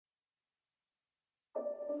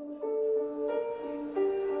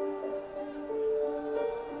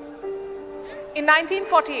In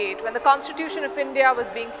 1948, when the Constitution of India was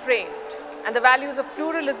being framed and the values of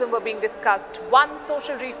pluralism were being discussed, one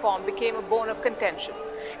social reform became a bone of contention.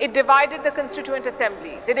 It divided the Constituent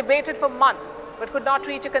Assembly. They debated for months but could not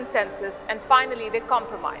reach a consensus, and finally they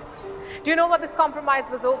compromised. Do you know what this compromise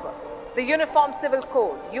was over? The Uniform Civil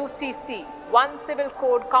Code, UCC, one civil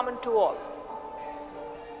code common to all.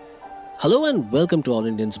 Hello and welcome to All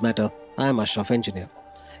Indians Matter. I am Ashraf Engineer.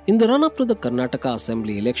 In the run-up to the Karnataka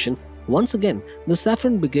Assembly election, once again, the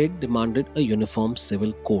Saffron Brigade demanded a uniform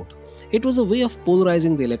civil code. It was a way of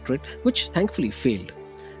polarizing the electorate, which thankfully failed.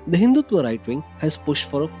 The Hindutva right wing has pushed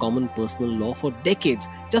for a common personal law for decades,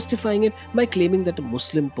 justifying it by claiming that a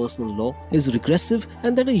Muslim personal law is regressive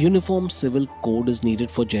and that a uniform civil code is needed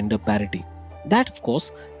for gender parity. That, of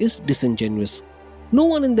course, is disingenuous. No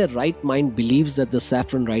one in their right mind believes that the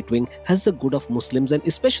Saffron right wing has the good of Muslims and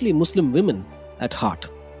especially Muslim women at heart.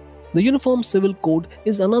 The Uniform Civil Code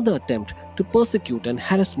is another attempt to persecute and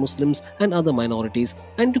harass Muslims and other minorities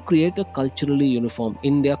and to create a culturally uniform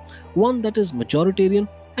India, one that is majoritarian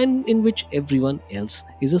and in which everyone else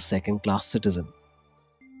is a second-class citizen.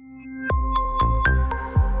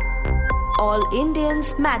 All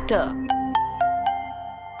Indians Matter.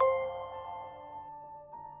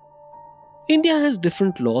 India has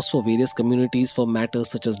different laws for various communities for matters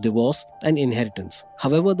such as divorce and inheritance.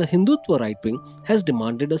 However, the Hindutva right wing has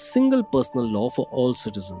demanded a single personal law for all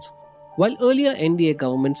citizens. While earlier NDA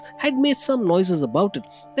governments had made some noises about it,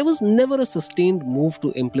 there was never a sustained move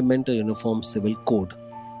to implement a uniform civil code.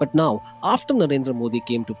 But now, after Narendra Modi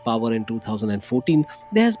came to power in 2014,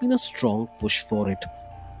 there has been a strong push for it.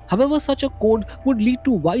 However, such a code would lead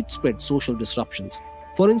to widespread social disruptions.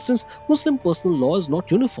 For instance, Muslim personal law is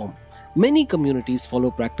not uniform. Many communities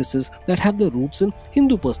follow practices that have their roots in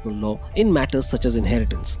Hindu personal law in matters such as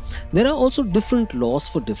inheritance. There are also different laws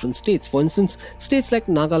for different states. For instance, states like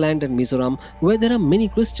Nagaland and Mizoram, where there are many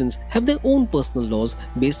Christians, have their own personal laws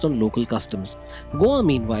based on local customs. Goa,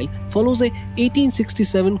 meanwhile, follows a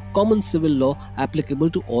 1867 common civil law applicable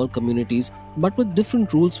to all communities, but with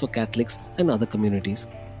different rules for Catholics and other communities.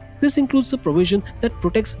 This includes a provision that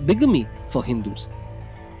protects bigamy for Hindus.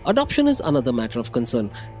 Adoption is another matter of concern.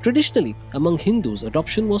 Traditionally, among Hindus,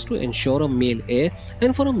 adoption was to ensure a male heir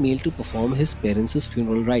and for a male to perform his parents'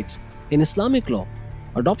 funeral rites. In Islamic law,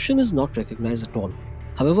 adoption is not recognized at all.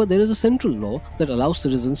 However, there is a central law that allows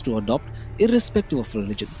citizens to adopt irrespective of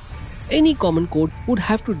religion. Any common code would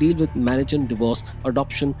have to deal with marriage and divorce,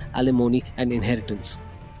 adoption, alimony, and inheritance.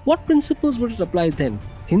 What principles would it apply then?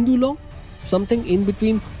 Hindu law? Something in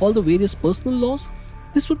between all the various personal laws?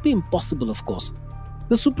 This would be impossible, of course.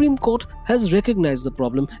 The Supreme Court has recognized the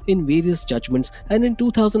problem in various judgments, and in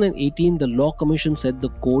 2018 the Law Commission said the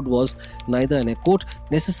code was neither an quote,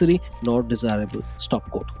 necessary nor desirable, stop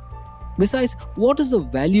quote. Besides, what is the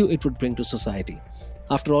value it would bring to society?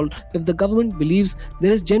 After all, if the government believes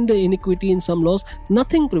there is gender inequity in some laws,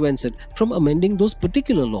 nothing prevents it from amending those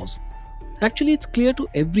particular laws. Actually, it's clear to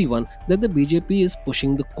everyone that the BJP is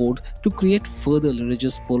pushing the code to create further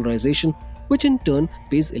religious polarization, which in turn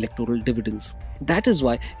pays electoral dividends. That is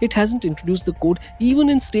why it hasn't introduced the code even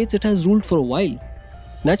in states it has ruled for a while.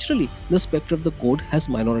 Naturally, the spectre of the code has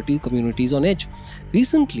minority communities on edge.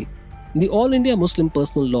 Recently, the All India Muslim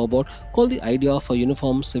Personal Law Board called the idea of a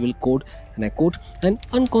uniform civil code, and I quote, an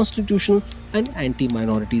unconstitutional and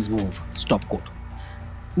anti-minorities move, stop quote.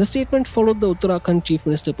 The statement followed the Uttarakhand Chief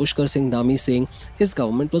Minister Pushkar Singh Dhami saying his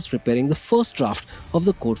government was preparing the first draft of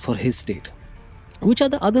the code for his state. Which are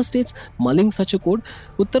the other states mulling such a code?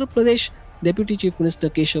 Uttar Pradesh Deputy Chief Minister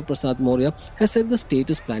Keshav Prasad Maurya has said the state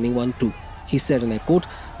is planning one too. He said, and I quote,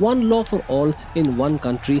 one law for all in one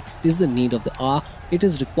country is the need of the hour. It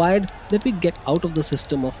is required that we get out of the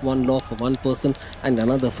system of one law for one person and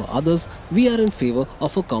another for others. We are in favor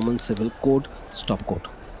of a common civil code, stop quote.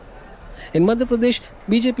 In Madhya Pradesh,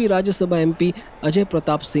 BJP Rajya Sabha MP Ajay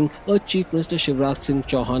Pratap Singh urged Chief Minister Shivraj Singh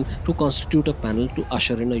Chauhan to constitute a panel to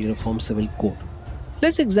usher in a uniform civil code.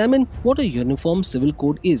 Let's examine what a uniform civil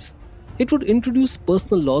code is. It would introduce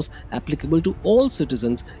personal laws applicable to all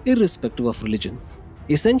citizens irrespective of religion.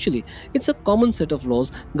 Essentially, it's a common set of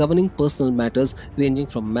laws governing personal matters ranging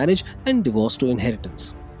from marriage and divorce to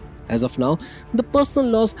inheritance. As of now, the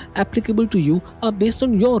personal laws applicable to you are based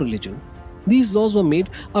on your religion. These laws were made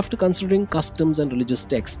after considering customs and religious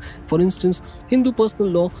texts. For instance, Hindu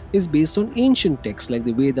personal law is based on ancient texts like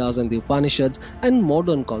the Vedas and the Upanishads and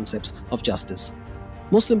modern concepts of justice.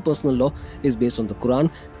 Muslim personal law is based on the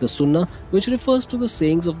Quran, the Sunnah, which refers to the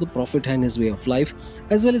sayings of the Prophet and his way of life,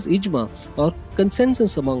 as well as ijma or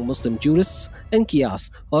consensus among Muslim jurists and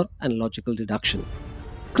qiyas or analogical deduction.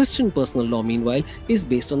 Christian personal law, meanwhile, is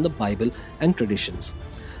based on the Bible and traditions.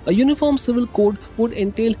 A uniform civil code would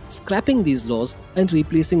entail scrapping these laws and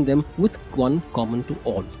replacing them with one common to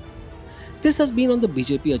all. This has been on the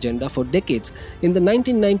BJP agenda for decades. In the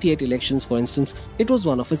 1998 elections, for instance, it was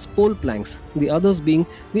one of its poll planks, the others being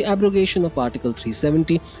the abrogation of Article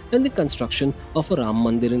 370 and the construction of a Ram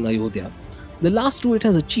Mandir in Ayodhya. The last two it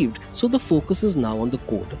has achieved, so the focus is now on the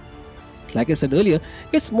code. Like I said earlier,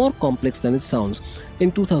 it's more complex than it sounds.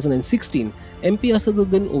 In 2016, MP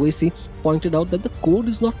Asaduddin Owaisi pointed out that the code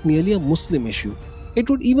is not merely a Muslim issue. It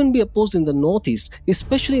would even be opposed in the northeast,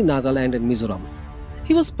 especially Nagaland and Mizoram.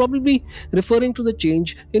 He was probably referring to the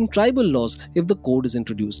change in tribal laws if the code is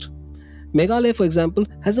introduced. Meghalaya, for example,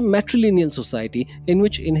 has a matrilineal society in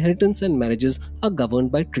which inheritance and marriages are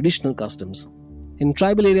governed by traditional customs. In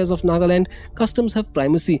tribal areas of Nagaland, customs have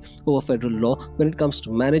primacy over federal law when it comes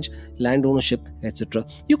to marriage, land ownership, etc.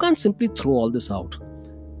 You can't simply throw all this out.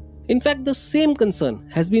 In fact, the same concern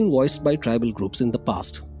has been voiced by tribal groups in the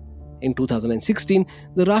past. In 2016,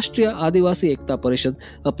 the Rashtriya Adivasi Ekta Parishad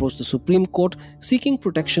approached the Supreme Court seeking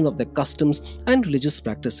protection of their customs and religious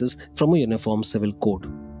practices from a uniform civil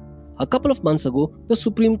code. A couple of months ago, the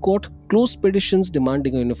Supreme Court closed petitions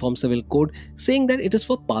demanding a uniform civil code, saying that it is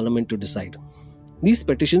for Parliament to decide. These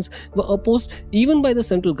petitions were opposed even by the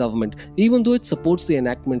central government, even though it supports the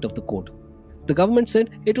enactment of the code. The government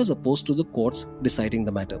said it was opposed to the courts deciding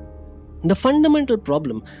the matter. The fundamental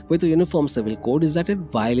problem with a uniform civil code is that it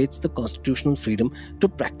violates the constitutional freedom to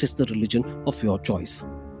practice the religion of your choice.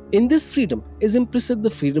 In this freedom is implicit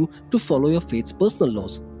the freedom to follow your faith's personal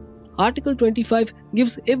laws. Article 25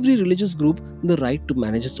 gives every religious group the right to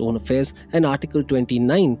manage its own affairs, and Article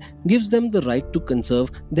 29 gives them the right to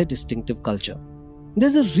conserve their distinctive culture.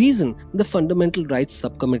 There's a reason the Fundamental Rights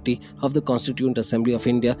Subcommittee of the Constituent Assembly of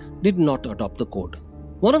India did not adopt the code.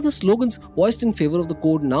 One of the slogans voiced in favor of the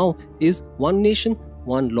code now is One Nation,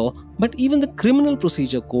 One Law, but even the Criminal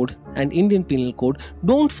Procedure Code and Indian Penal Code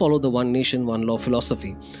don't follow the One Nation, One Law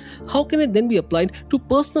philosophy. How can it then be applied to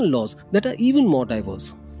personal laws that are even more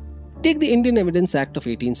diverse? Take the Indian Evidence Act of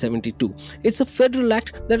 1872. It's a federal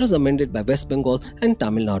act that was amended by West Bengal and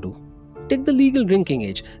Tamil Nadu. Take the legal drinking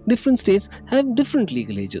age. Different states have different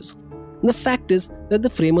legal ages. The fact is that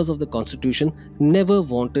the framers of the Constitution never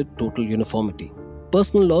wanted total uniformity.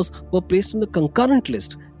 Personal laws were placed on the concurrent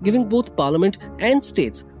list, giving both Parliament and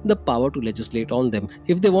states the power to legislate on them.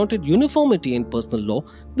 If they wanted uniformity in personal law,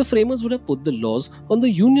 the framers would have put the laws on the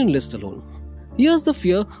union list alone. Here's the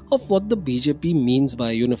fear of what the BJP means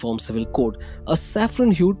by a uniform civil code, a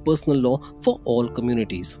saffron-hued personal law for all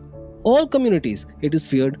communities. All communities, it is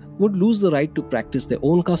feared, would lose the right to practice their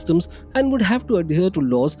own customs and would have to adhere to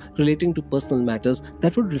laws relating to personal matters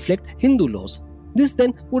that would reflect Hindu laws. This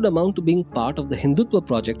then would amount to being part of the Hindutva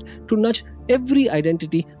project to nudge every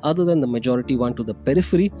identity other than the majority one to the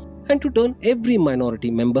periphery and to turn every minority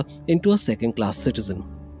member into a second-class citizen.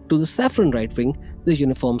 To the saffron right wing, the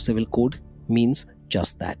Uniform Civil Code means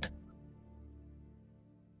just that.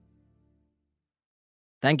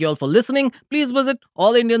 Thank you all for listening. Please visit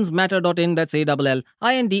allindiansmatter.in, that's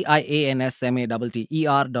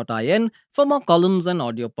ALLINDIANSMATTER.in for more columns and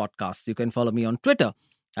audio podcasts. You can follow me on Twitter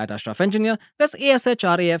at Ashraf Engineer, that's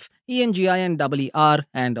ASHRAFENGINER,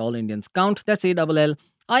 and All Indians Count, that's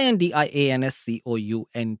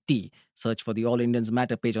ALLINDIANSCOUNT. Search for the All Indians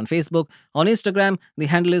Matter page on Facebook. On Instagram, the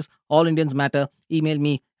handle is All Indians Matter. Email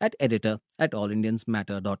me at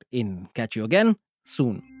editor@allindiansmatter.in. Catch you again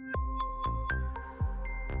soon.